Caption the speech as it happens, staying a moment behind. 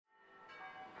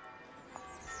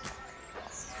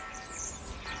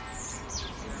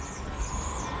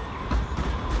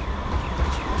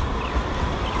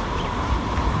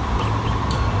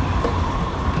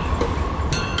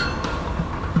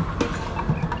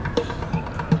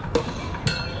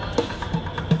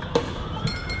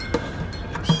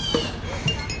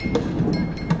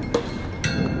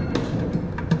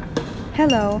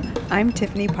Hello, I'm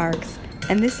Tiffany Parks,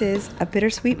 and this is A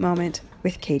Bittersweet Moment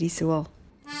with Katie Sewell.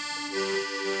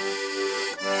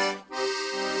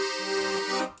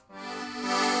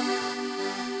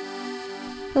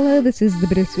 Hello, this is The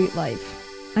Bittersweet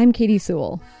Life. I'm Katie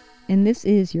Sewell, and this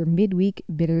is your midweek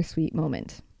Bittersweet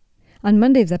Moment. On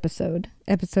Monday's episode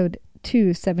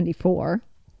 274,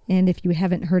 and if you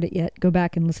haven't heard it yet, go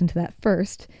back and listen to that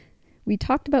first, we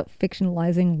talked about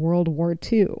fictionalizing World War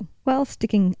II while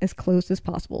sticking as close as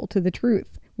possible to the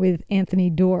truth with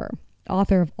Anthony Doerr,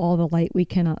 author of All the Light We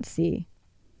Cannot See.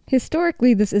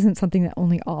 Historically, this isn't something that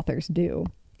only authors do.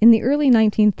 In the early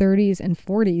 1930s and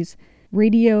 40s,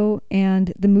 radio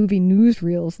and the movie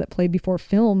newsreels that played before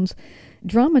films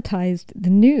dramatized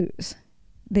the news.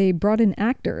 They brought in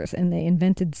actors and they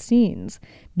invented scenes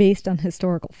based on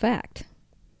historical fact.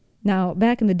 Now,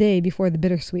 back in the day before The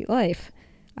Bittersweet Life,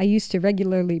 I used to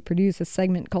regularly produce a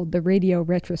segment called the Radio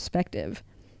Retrospective.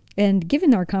 And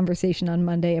given our conversation on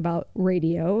Monday about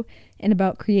radio and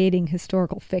about creating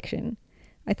historical fiction,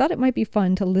 I thought it might be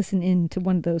fun to listen in to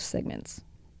one of those segments.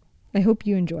 I hope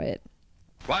you enjoy it.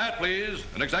 Quiet, please.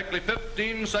 In exactly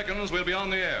 15 seconds, we'll be on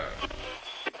the air.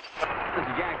 This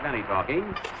is Jack Benny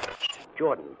talking.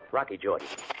 Jordan, Rocky Jordan.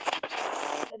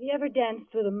 Have you ever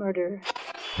danced with a murderer?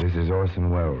 This is Orson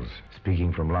Welles,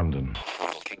 speaking from London.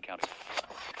 King County.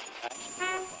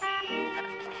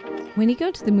 When you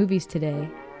go to the movies today,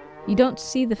 you don't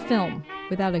see the film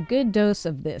without a good dose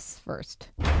of this first.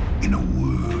 In a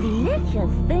world. Delicious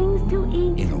things to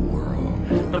eat. In a world.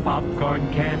 The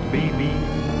popcorn can't be beat.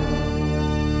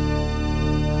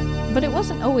 But it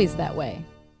wasn't always that way.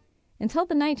 Until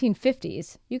the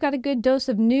 1950s, you got a good dose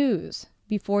of news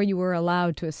before you were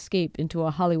allowed to escape into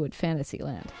a Hollywood fantasy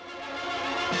land.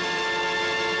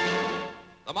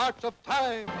 The March of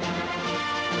Time.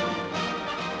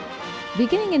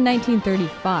 Beginning in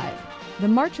 1935, the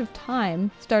March of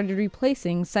Time started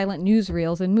replacing silent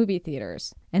newsreels in movie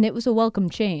theaters, and it was a welcome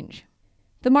change.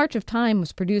 The March of Time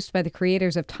was produced by the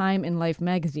creators of Time and Life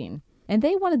magazine, and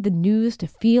they wanted the news to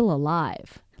feel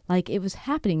alive, like it was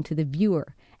happening to the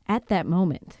viewer at that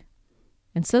moment.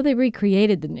 And so they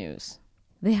recreated the news.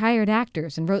 They hired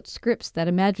actors and wrote scripts that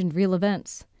imagined real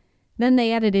events. Then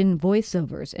they added in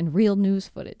voiceovers and real news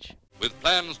footage. With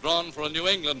plans drawn for a New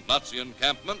England Nazi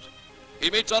encampment, he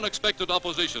meets unexpected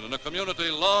opposition in a community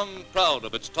long proud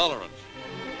of its tolerance.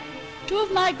 2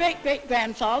 of my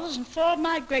great-great-grandfathers and 4 of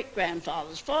my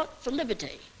great-grandfathers fought for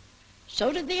liberty.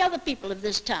 So did the other people of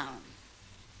this town.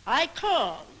 I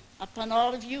call upon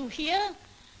all of you here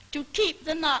to keep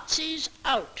the Nazis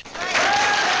out.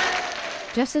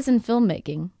 Just as in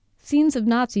filmmaking, scenes of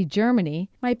Nazi Germany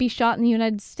might be shot in the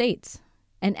United States.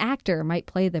 An actor might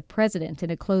play the president in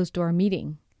a closed-door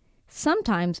meeting.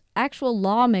 Sometimes actual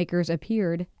lawmakers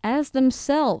appeared as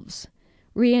themselves,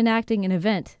 reenacting an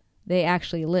event they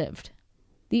actually lived.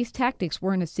 These tactics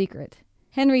weren't a secret.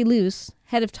 Henry Luce,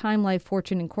 head of Time Life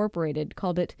Fortune Incorporated,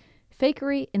 called it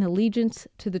fakery and allegiance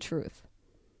to the truth.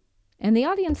 And the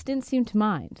audience didn't seem to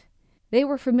mind. They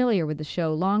were familiar with the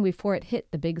show long before it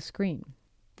hit the big screen.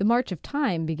 The March of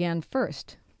Time began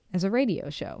first as a radio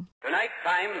show. Tonight,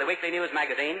 Time, the weekly news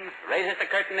magazine, raises the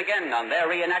curtain again on their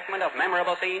reenactment of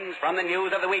memorable scenes from the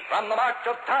news of the week from the March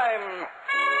of Time.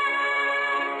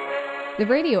 The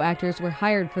radio actors were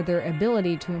hired for their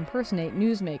ability to impersonate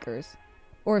newsmakers.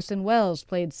 Orson Welles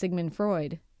played Sigmund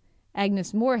Freud.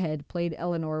 Agnes Moorehead played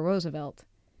Eleanor Roosevelt.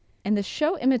 And the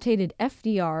show imitated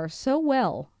FDR so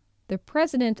well, the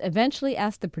president eventually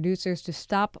asked the producers to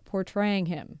stop portraying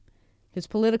him. His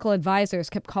political advisors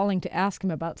kept calling to ask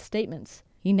him about statements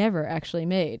he never actually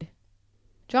made.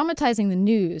 Dramatizing the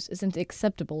news isn't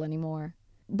acceptable anymore.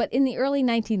 But in the early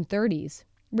 1930s,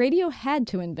 radio had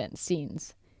to invent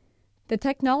scenes. The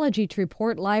technology to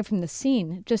report live from the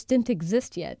scene just didn't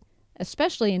exist yet,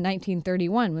 especially in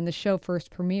 1931 when the show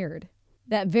first premiered.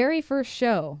 That very first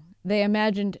show, they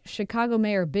imagined Chicago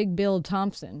Mayor Big Bill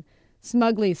Thompson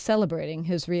smugly celebrating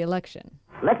his re-election.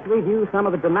 Let's review some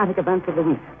of the dramatic events of the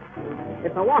week.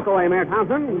 It's a walkaway, Mayor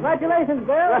Thompson. Congratulations,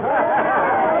 Bill.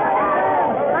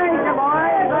 Thank you,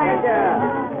 boys. Thank you.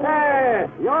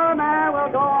 Sir, your mayor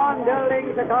will go on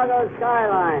building Chicago's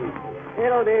skyline.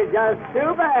 It'll be just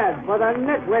too bad for the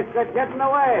nitwits that get in the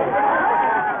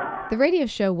way. The radio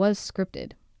show was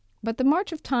scripted, but the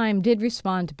March of Time did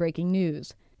respond to breaking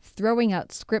news, throwing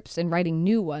out scripts and writing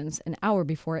new ones an hour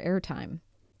before airtime.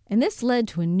 And this led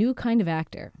to a new kind of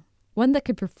actor, one that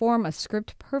could perform a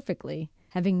script perfectly,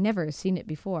 having never seen it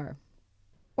before.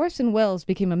 Orson Welles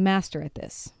became a master at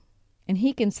this, and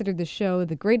he considered the show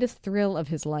the greatest thrill of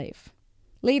his life.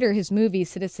 Later, his movie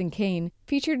Citizen Kane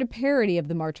featured a parody of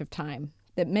the March of Time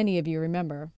that many of you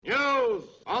remember. You News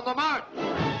on the march.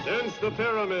 Since the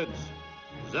pyramids,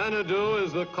 Xanadu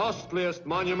is the costliest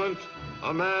monument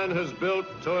a man has built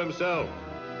to himself.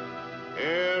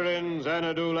 Here in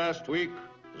Xanadu last week,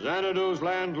 Xanadu's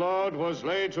landlord was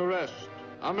laid to rest.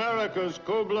 America's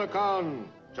Kubla Khan,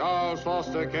 Charles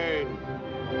Foster Kane.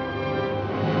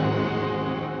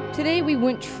 Today we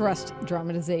wouldn't trust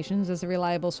dramatizations as a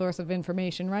reliable source of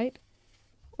information, right?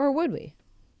 Or would we?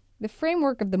 The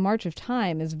framework of the March of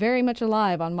Time is very much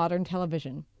alive on modern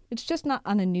television. It's just not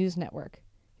on a news network.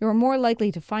 You're more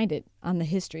likely to find it on the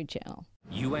History Channel.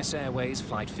 U.S. Airways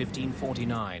Flight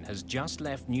 1549 has just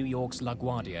left New York's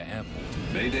LaGuardia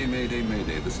Airport. Mayday, mayday,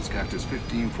 mayday. This is Cactus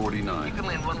 1549. You can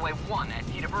land runway 1 at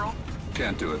Peterborough.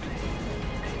 Can't do it.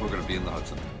 We're going to be in the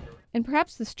Hudson. And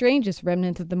perhaps the strangest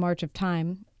remnant of the March of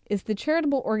Time is the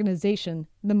charitable organization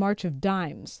the March of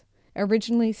Dimes,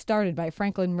 originally started by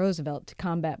Franklin Roosevelt to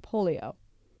combat polio.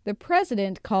 The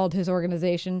president called his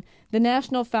organization the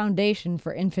National Foundation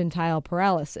for Infantile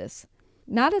Paralysis.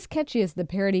 Not as catchy as the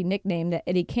parody nickname that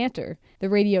Eddie Cantor, the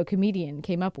radio comedian,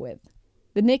 came up with.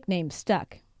 The nickname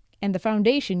stuck, and the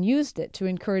foundation used it to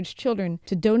encourage children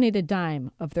to donate a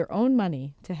dime of their own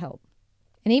money to help.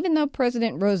 And even though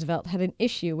President Roosevelt had an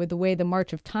issue with the way the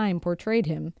March of Time portrayed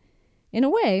him, in a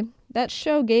way, that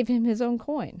show gave him his own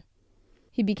coin.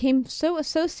 He became so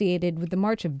associated with the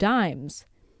March of Dimes,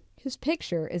 his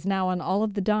picture is now on all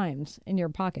of the dimes in your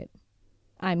pocket.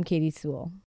 I'm Katie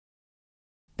Sewell.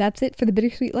 That's it for the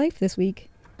Bittersweet Life this week.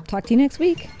 Talk to you next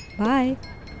week. Bye.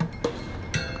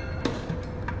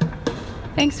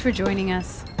 Thanks for joining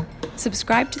us.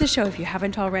 Subscribe to the show if you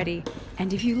haven't already,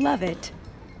 and if you love it,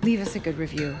 leave us a good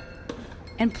review.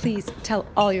 And please tell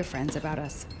all your friends about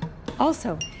us.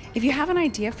 Also, if you have an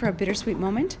idea for a bittersweet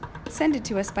moment, send it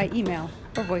to us by email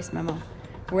or voice memo.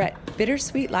 We're at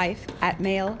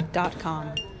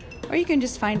bittersweetlife@mail.com. Or you can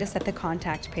just find us at the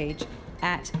contact page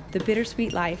at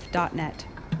thebittersweetlife.net.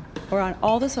 Or on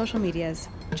all the social medias,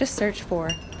 just search for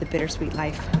The Bittersweet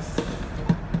Life.